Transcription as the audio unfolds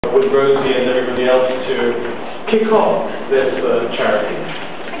with Rosie and everybody else to kick off this charity.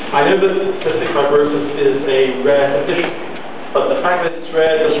 I know that cystic fibrosis is a rare condition, but the fact that it's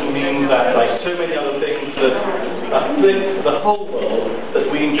rare doesn't mean that, like so many other things that afflict the whole world,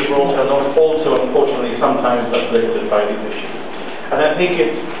 that we in Gibraltar are not also, unfortunately, sometimes afflicted by these issues. And I think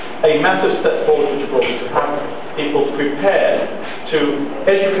it's a massive step forward for Gibraltar to have people prepared to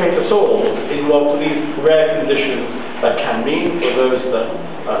educate us all in what these rare conditions that can mean for those that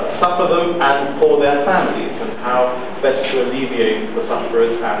suffer them and for their families, and how best to alleviate the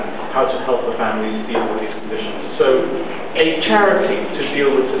sufferers and how to help the families deal with these conditions. So a charity to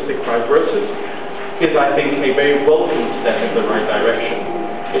deal with cystic fibrosis is, I think, a very welcome step in the right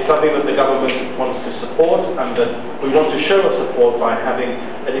direction. It's something that the government wants to support, and that we want to show our support by having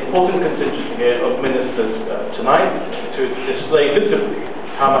an important contingent here of ministers tonight to display visibly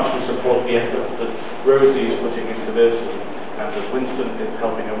how much we support the efforts that Rosie is putting into this, and that Winston is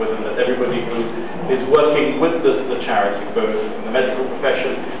helping her with, and that everybody who is working with the charity, both in the medical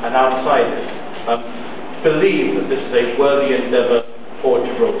profession and outside it, believe that this is a worthy endeavour for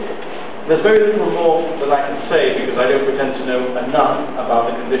Gibraltar. There's very little more that I can say because I don't pretend to know enough about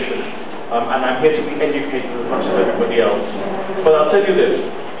the condition, and I'm here to be educated as much as everybody else. But I'll tell you this,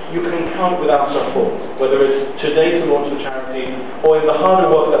 you can count with our support, whether it's today to launch the charity or in the harder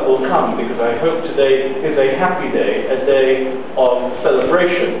work that will come, because I hope today is a happy day, a day of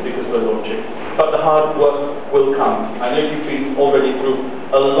celebration because we're launching, but the hard work will come. I know you've been already through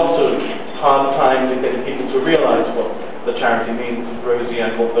a lot of hard times in getting people to realise what the charity means, Rosie,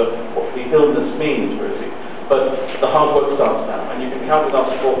 and what the illness means, Rosie. But the hard work starts now, and you can count with our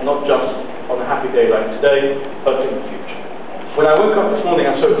support not just on a happy day like today, but in the future. When I woke up this morning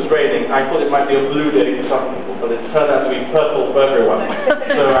and saw it was raining, I thought it might be a blue day for some people, but it turned out to be purple for everyone.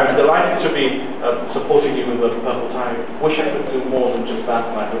 So I'm delighted to be supporting you with the purple tie. Wish I could do more than just that,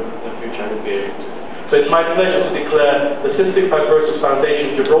 and I hope in the future I will be able to. So it's my pleasure to declare the Cystic Fibrosis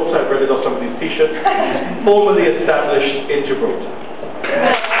Foundation Gibraltar, I've read it off some of these t-shirts, formally established in Gibraltar.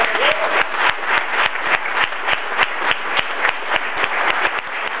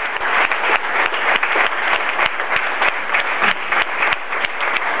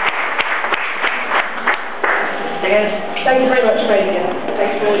 Thank you very much, Fabian.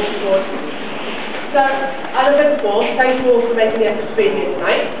 Thanks for all your support. So, as I said before, thank you all for making the effort to be here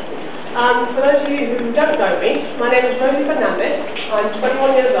tonight. For those of you who don't know me, my name is Rosie Fernandez. I'm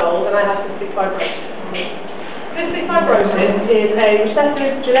 21 years old and I have cystic fibrosis. Cystic fibrosis is a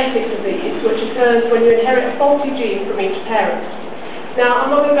recessive genetic disease which occurs when you inherit a faulty gene from each parent. Now,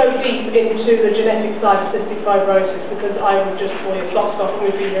 I'm not going to go deep into the genetic side of cystic fibrosis because I would just bore your socks off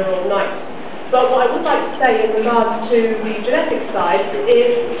and we'd be here all night. But what I would like to say in regards to the genetic side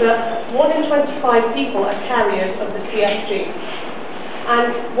is that 1 in 25 people are carriers of the CF gene.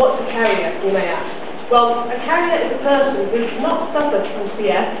 And what's a carrier, you may ask? Well, a carrier is a person who has not suffered from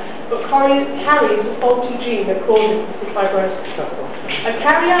CF, but carries a faulty gene that causes cystic fibrosis. A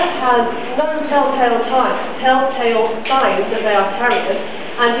carrier has no telltale signs that they are carriers,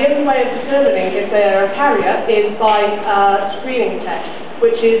 and the only way of determining if they are a carrier is by a screening test,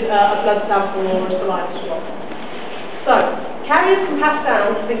 which is a blood sample or a saliva swab. So, carriers can pass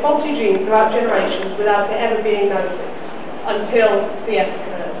down the faulty gene throughout generations without it ever being noticed, until CF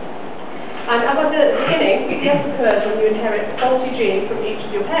occurs. And as I said at the beginning, CF occurs when you inherit a faulty gene from each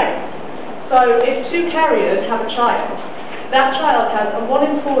of your parents. So if two carriers have a child, that child has a 1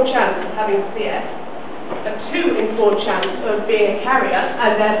 in 4 chance of having CF, a 2 in 4 chance of being a carrier,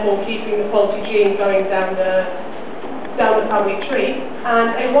 and therefore keeping the faulty gene going down the family tree,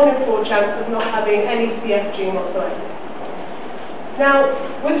 and a 1 in 4 chance of not having any CF gene whatsoever. Now,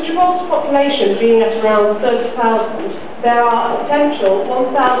 with Gibraltar's population being at around 30,000, there are a potential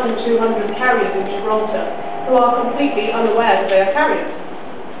 1,200 carriers in Gibraltar who are completely unaware that they are carriers.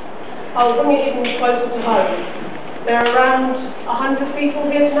 I'll bring it even closer to home. There are around 100 people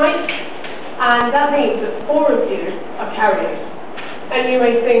here tonight, and that means that 4 of you are carriers. And you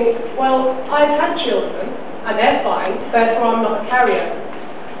may think, well, I've had children, and they're fine, therefore I'm not a carrier.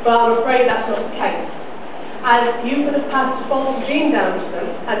 But I'm afraid that's not the case. As you could have passed a faulty gene down to them,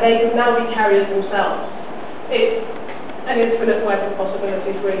 and they could now be carriers themselves. It's an infinite web of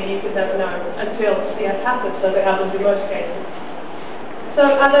possibilities, really. You could never know until CF happens, as it happens in most cases. So,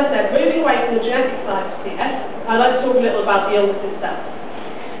 as I said, moving away from the genetic side of CF, I'd like to talk a little about the illness itself.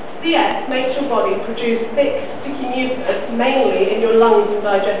 CF makes your body produce thick, sticky mucus, mainly in your lungs and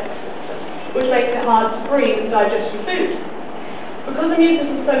digestive system, which makes it hard to breathe and digest your food. Because the mucus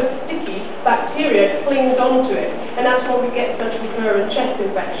is so sticky, bacteria clings onto it, and that's why we get such recurrent chest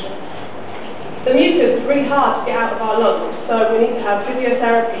infections. The mucus is really hard to get out of our lungs, so we need to have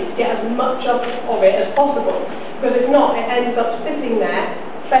physiotherapy to get as much of it as possible, because if not, it ends up sitting there,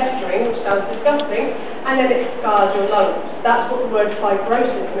 festering, which sounds disgusting, and then it scars your lungs. That's what the word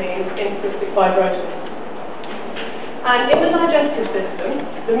fibrosis means in cystic fibrosis. And in the digestive system,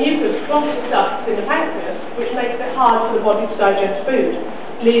 the mucus clogs the ducts in the pancreas, which makes it hard for the body to digest food,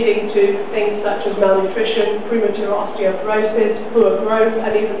 leading to things such as malnutrition, premature osteoporosis, poor growth,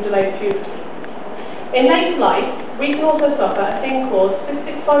 and even delayed puberty. In later life, we can also suffer a thing called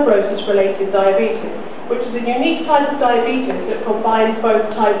cystic fibrosis-related diabetes, which is a unique type of diabetes that combines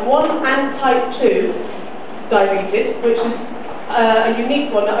both type 1 and type 2 diabetes, which is a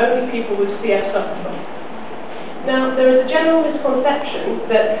unique one that only people with CF suffer from. Now, there is a general misconception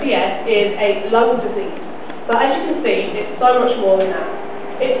that CF is a lung disease, but as you can see, it's so much more than that.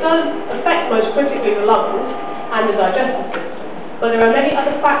 It does affect most critically the lungs and the digestive system, but there are many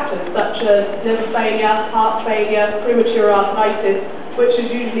other factors such as liver failure, heart failure, premature arthritis, which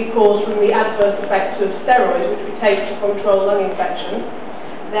is usually caused from the adverse effects of steroids, which we take to control lung infections.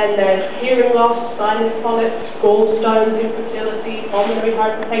 Then there's hearing loss, sinus polyps, gallstones, infertility, pulmonary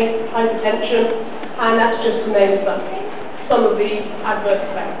hypertension, and that's just to name some of the adverse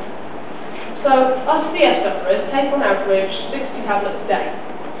effects. So, us CF sufferers take on average 60 tablets a day.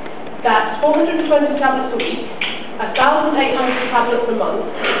 That's 420 tablets a week, 1,800 tablets a month,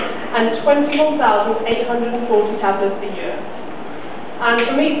 and 21,840 tablets a year. And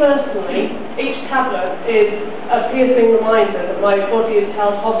for me personally, each tablet is a piercing reminder that my body is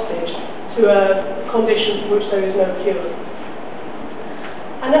held hostage to a condition for which there is no cure.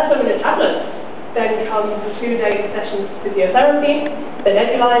 And that's only the tablets. Then comes the 2-day sessions of physiotherapy, the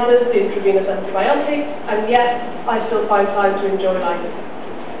nebulizers, the intravenous antibiotics, and yet I still find time to enjoy life.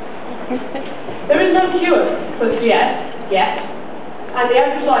 There is no cure for CF yet, and the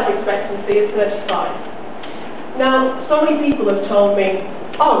average life expectancy is 35. Now, so many people have told me,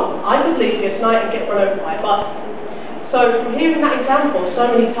 oh, I could leave here tonight and get run over by a bus. So from hearing that example so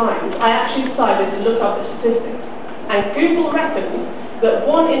many times, I actually decided to look up the statistics. And Google reckons that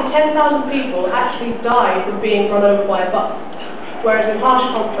 1 in 10,000 people actually die from being run over by a bus. Whereas in harsh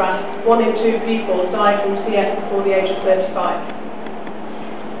contrast, 1 in 2 people die from CF before the age of 35.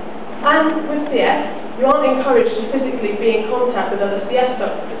 And with CF, you aren't encouraged to physically be in contact with other CF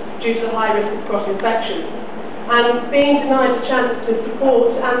sufferers due to the high risk of cross-infection. And being denied the chance to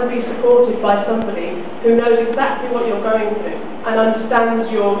support and be supported by somebody who knows exactly what you're going through and understands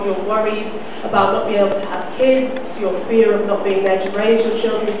your worries about not being able to have kids, your fear of not being there to raise your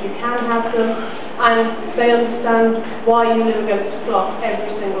children if you can have them, and they understand why you live against the clock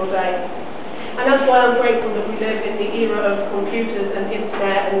every single day. And that's why I'm grateful that we live in the era of computers and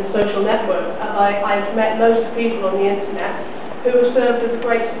internet and social networks. I've met loads of people on the internet who have served as a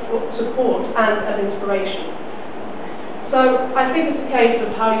great support and as inspiration. So I think it's a case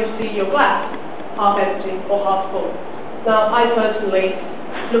of how you see your glass, half empty or half full. Now, I personally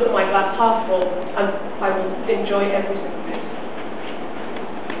look at my glass half full and I will enjoy every single bit.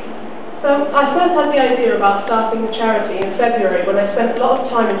 So I first had the idea about starting the charity in February when I spent a lot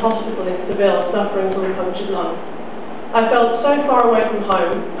of time in hospital in Seville suffering from a punctured lung. I felt so far away from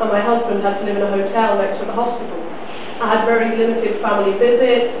home, and my husband had to live in a hotel next to the hospital. I had very limited family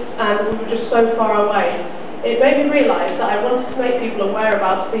visits, and we were just so far away. It made me realise that I wanted to make people aware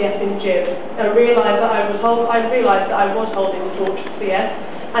about CF in gym, and realised that I was holding the torch for CF,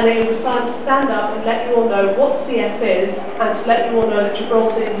 and it was time to stand up and let you all know what CF is, and to let you all know that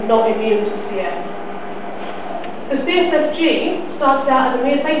Gibraltar is not immune to CF. The CSFG started out as a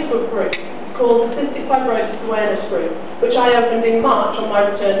mere Facebook group called the Cystic Fibrosis Awareness Group, which I opened in March on my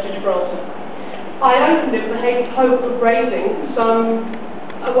return to Gibraltar. I opened it with the hope of raising some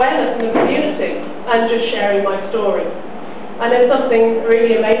awareness in the community and just sharing my story. And then something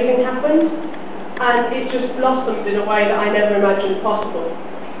really amazing happened, and it just blossomed in a way that I never imagined possible.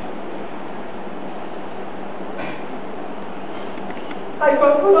 I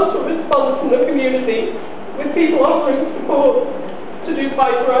got a lot of response from the community, with people offering support to do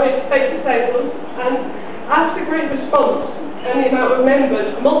bike rides, paper tables, and after great response and the amount of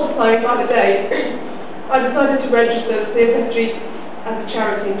members multiplying by the day, I decided to register the CSFG as a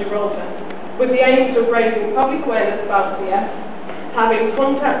charity in Gibraltar, with the aims of raising public awareness about CF, having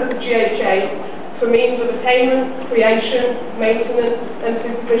contact with the GHA for means of attainment, creation, maintenance and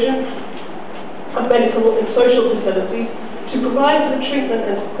supervision of medical and social facilities to provide for the treatment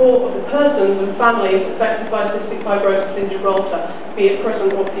and support of the persons and families affected by cystic fibrosis in Gibraltar, be it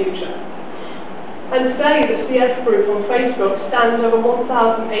present or future. And today the CF group on Facebook stands over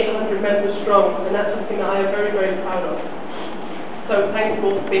 1,800 members strong, and that's something that I am very, very proud of. So thank you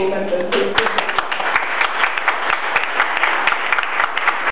all for being members.